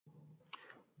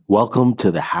Welcome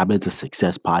to the Habits of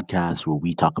Success podcast, where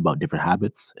we talk about different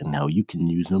habits and how you can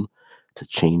use them to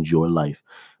change your life.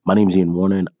 My name is Ian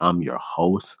Warner, and I'm your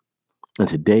host. And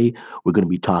today we're going to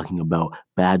be talking about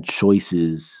bad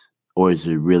choices, or is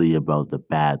it really about the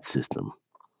bad system?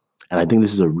 And I think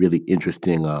this is a really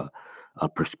interesting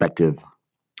perspective,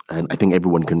 and I think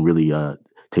everyone can really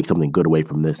take something good away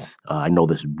from this. I know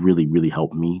this really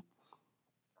helped me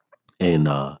in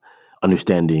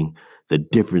understanding the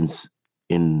difference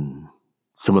in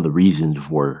some of the reasons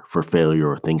for failure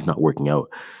or things not working out.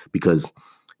 Because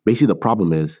basically the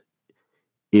problem is,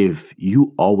 if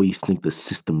you always think the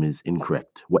system is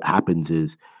incorrect, what happens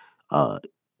is uh,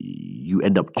 you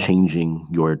end up changing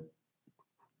your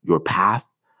path.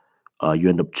 You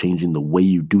end up changing the way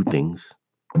you do things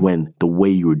when the way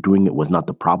you were doing it was not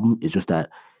the problem. It's just that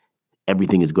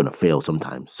everything is going to fail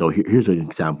sometimes. So here's an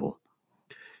example.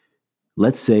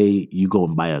 Let's say you go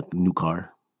and buy a new car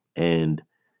and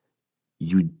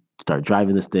you start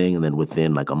driving this thing, and then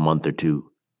within like a month or two,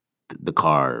 the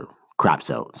car craps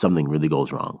out. Something really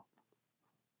goes wrong.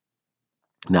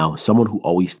 Now, someone who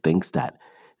always thinks that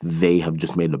they have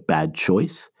just made a bad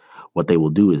choice, what they will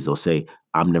do is they'll say,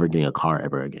 I'm never getting a car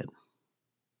ever again.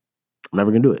 I'm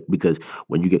never going to do it, because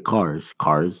when you get cars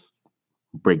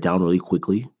break down really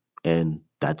quickly. And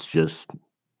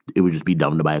it would just be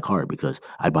dumb to buy a car, because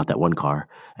I bought that one car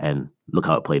and look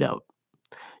how it played out.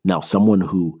 Now, someone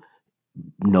who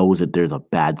knows that there's a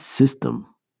bad system,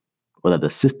 or that the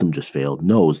system just failed,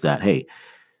 knows that, hey,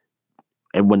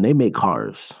 and when they make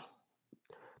cars,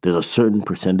 there's a certain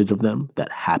percentage of them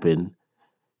that happen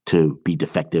to be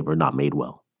defective or not made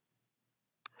well.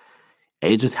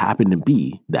 And it just happened to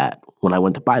be that when I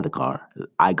went to buy the car,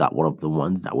 I got one of the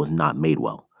ones that was not made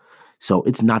well. So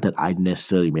it's not that I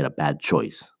necessarily made a bad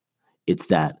choice. It's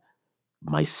that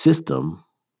my system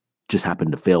just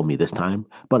happened to fail me this time.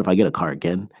 But if I get a car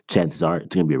again, chances are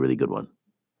it's going to be a really good one.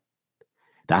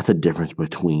 That's a difference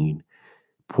between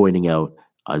pointing out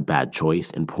a bad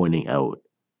choice and pointing out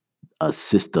a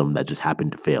system that just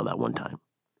happened to fail that one time.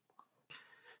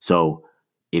 So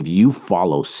if you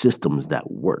follow systems that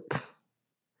work,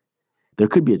 there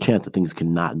could be a chance that things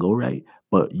cannot go right,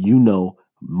 but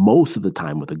most of the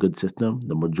time with a good system,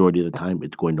 the majority of the time,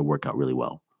 it's going to work out really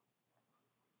well.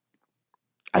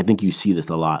 I think you see this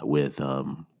a lot with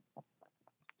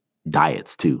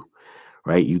diets too,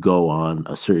 right? You go on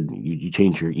you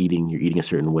change your eating, you're eating a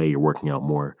certain way, you're working out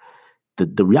more.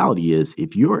 The reality is,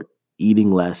 if you're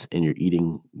eating less and you're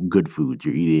eating good foods,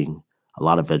 you're eating a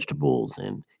lot of vegetables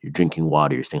and you're drinking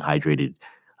water, you're staying hydrated,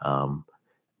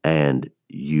 and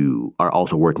you are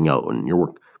also working out and you're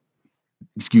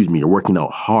working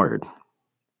out hard,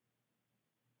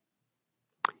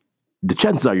 the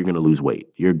chances are you're going to lose weight.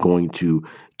 You're going to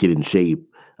get in shape.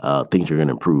 Things are going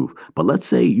to improve. But let's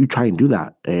say you try and do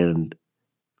that, and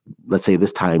let's say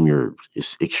this time you're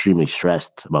extremely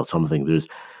stressed about something. There's,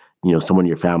 someone in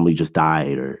your family just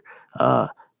died, or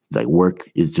like work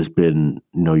has just been,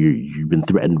 you've been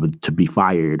threatened to be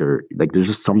fired, or like there's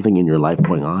just something in your life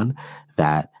going on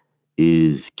that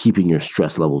is keeping your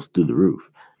stress levels through the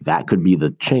roof. That could be the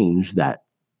change that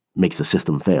makes the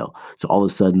system fail. So all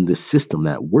of a sudden, this system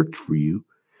that worked for you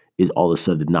is all of a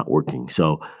sudden not working.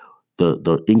 So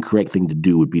the incorrect thing to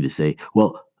do would be to say,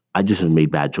 well, I just have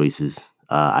made bad choices.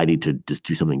 I need to just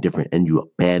do something different. And you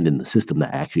abandon the system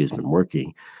that actually has been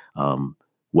working,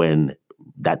 when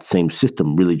that same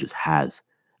system really just has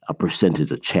a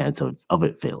percentage of chance of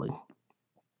it failing.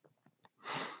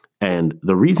 And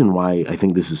the reason why I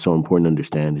think this is so important to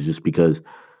understand is just because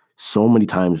so many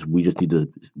times we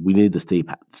need to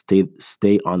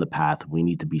stay on the path. We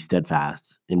need to be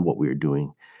steadfast in what we're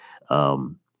doing.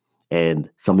 And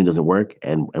something doesn't work,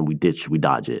 and we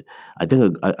dodge it. I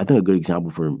think a good example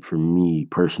for me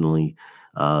personally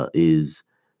is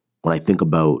when I think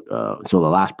about so the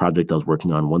last project I was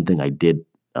working on. One thing I did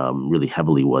really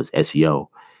heavily was SEO,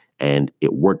 and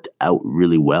it worked out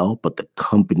really well, but the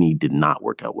company did not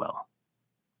work out well.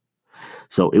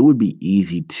 So it would be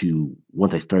easy to,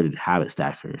 once I started Habit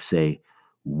Stacker, say,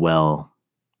 well,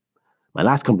 my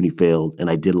last company failed and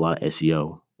I did a lot of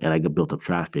SEO and I got built up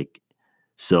traffic.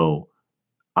 So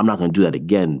I'm not going to do that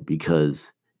again because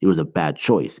it was a bad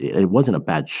choice. It wasn't a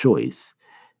bad choice,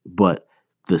 but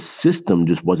the system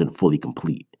just wasn't fully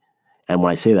complete. And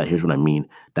when I say that, here's what I mean.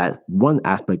 That one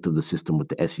aspect of the system with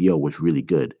the SEO was really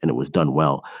good and it was done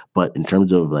well. But in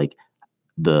terms of like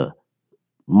the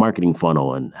marketing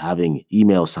funnel and having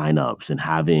email signups and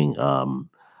having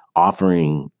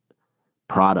offering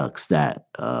products that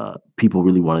people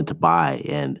really wanted to buy,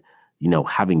 and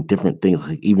having different things,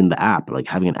 like even the app, like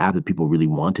having an app that people really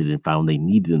wanted and found they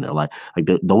needed in their life, like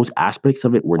those aspects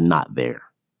of it were not there.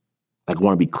 Like, I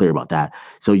want to be clear about that.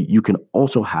 So you can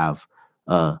also have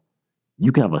uh,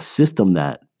 a system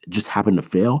that just happened to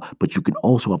fail, but you can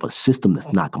also have a system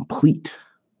that's not complete.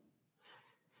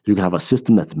 You can have a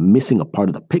system that's missing a part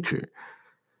of the picture.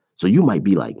 So you might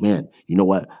be like, man, you know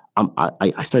what?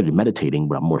 I started meditating,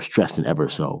 but I'm more stressed than ever.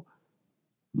 So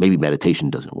maybe meditation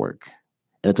doesn't work.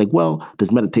 And it's like, well,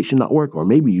 does meditation not work? Or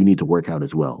maybe you need to work out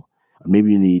as well. Or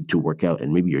maybe you need to work out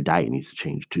and maybe your diet needs to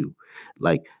change too.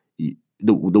 Like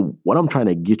the what I'm trying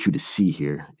to get you to see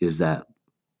here is that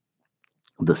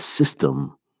the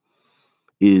system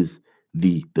is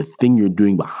the thing you're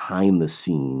doing behind the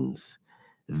scenes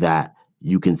that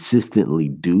you consistently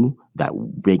do that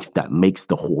makes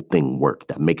the whole thing work,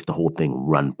 that makes the whole thing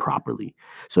run properly.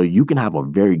 So you can have a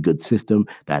very good system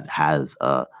that has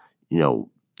a, you know,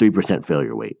 3%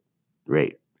 failure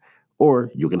rate,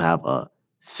 or you can have a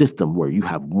system where you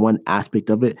have one aspect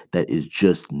of it that is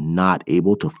just not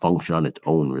able to function on its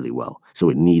own really well. So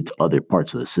it needs other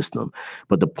parts of the system.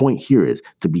 But the point here is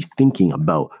to be thinking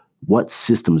about what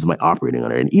systems am I operating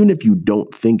under? And even if you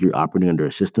don't think you're operating under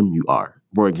a system, you are.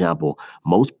 For example,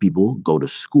 most people go to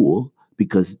school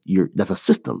because that's a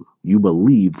system. You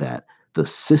believe that the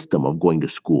system of going to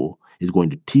school is going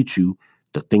to teach you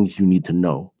the things you need to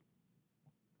know,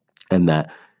 and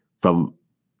that from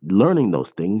learning those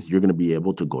things, you're going to be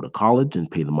able to go to college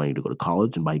and pay the money to go to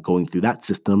college. And by going through that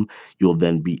system, you'll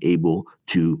then be able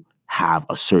to have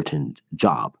a certain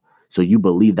job. So you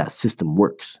believe that system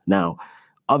works. Now,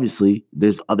 obviously,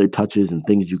 there's other touches and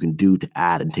things you can do to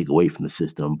add and take away from the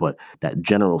system, but that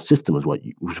general system is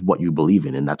what you believe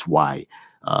in, and that's why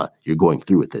you're going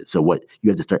through with it. So what you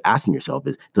have to start asking yourself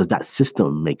is, does that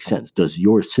system make sense? Does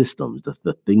your systems,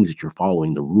 the things that you're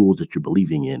following, the rules that you're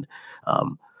believing in,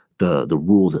 um, the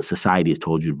rules that society has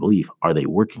told you to believe, are they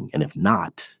working? And if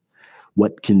not,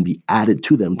 what can be added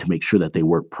to them to make sure that they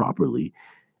work properly?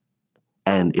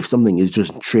 And if something is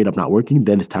just straight up not working,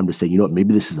 then it's time to say, you know what,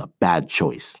 maybe this is a bad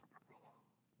choice.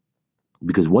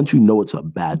 Because once you know it's a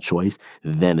bad choice,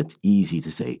 then it's easy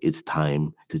to say it's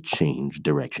time to change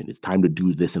direction. It's time to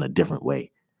do this in a different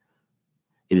way.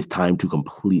 It is time to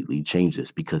completely change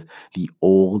this because the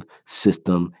old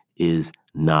system is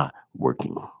not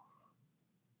working.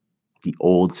 The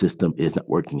old system is not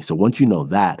working. So once you know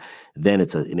that, then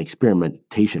it's an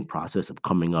experimentation process of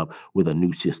coming up with a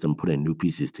new system, putting new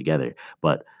pieces together.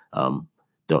 But um,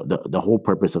 the whole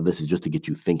purpose of this is just to get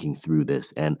you thinking through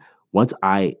this. And once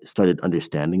I started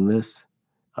understanding this,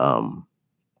 um,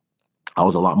 I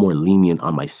was a lot more lenient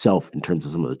on myself in terms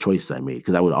of some of the choices I made,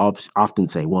 because I would often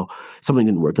say, well, something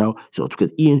didn't work out. So it's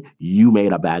because, Ian, you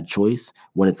made a bad choice.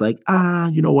 When it's like,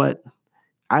 you know what?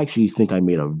 I actually think I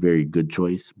made a very good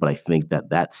choice, but I think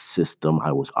that system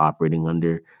I was operating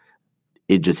under,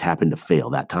 it just happened to fail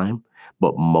that time.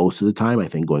 But most of the time, I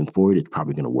think going forward, it's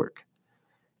probably going to work.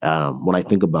 When I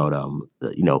think about,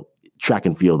 track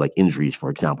and field, like injuries, for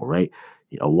example, right?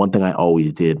 One thing I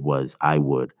always did was I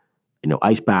would,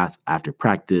 ice bath after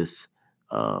practice,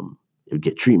 I would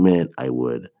get treatment. I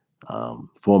would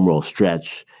foam roll,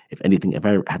 stretch. If anything, if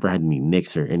I ever had any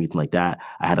nicks or anything like that,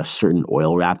 I had a certain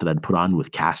oil wrap that I'd put on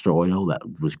with castor oil that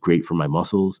was great for my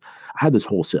muscles. I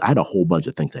had a whole bunch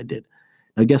of things I did.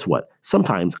 Now, guess what?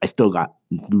 Sometimes I still got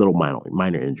little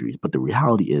minor injuries, but the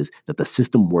reality is that the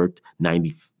system worked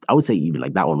 90. I would say even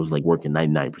like that one was like working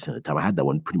 99% of the time. I had that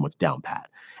one pretty much down pat,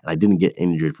 and I didn't get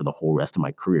injured for the whole rest of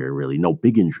my career. Really, no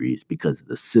big injuries because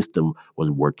the system was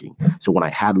working. So when I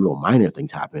had little minor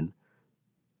things happen,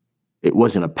 it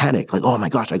wasn't a panic, like, oh my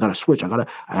gosh, I gotta switch. I gotta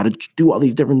do all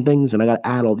these different things and I gotta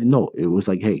add all these. No, it was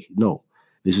like, hey, no,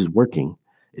 this is working.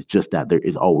 It's just that there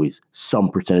is always some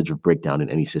percentage of breakdown in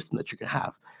any system that you can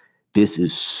have. This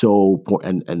is so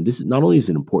important. And this is not only is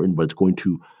it important, but it's going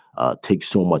to take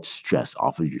so much stress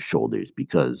off of your shoulders,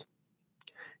 because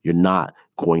you're not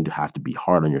going to have to be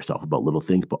hard on yourself about little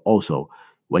things, but also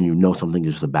when you know something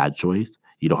is just a bad choice,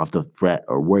 you don't have to fret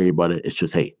or worry about it. It's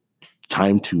just, hey,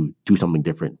 time to do something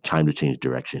different, time to change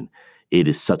direction. It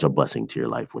is such a blessing to your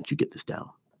life once you get this down.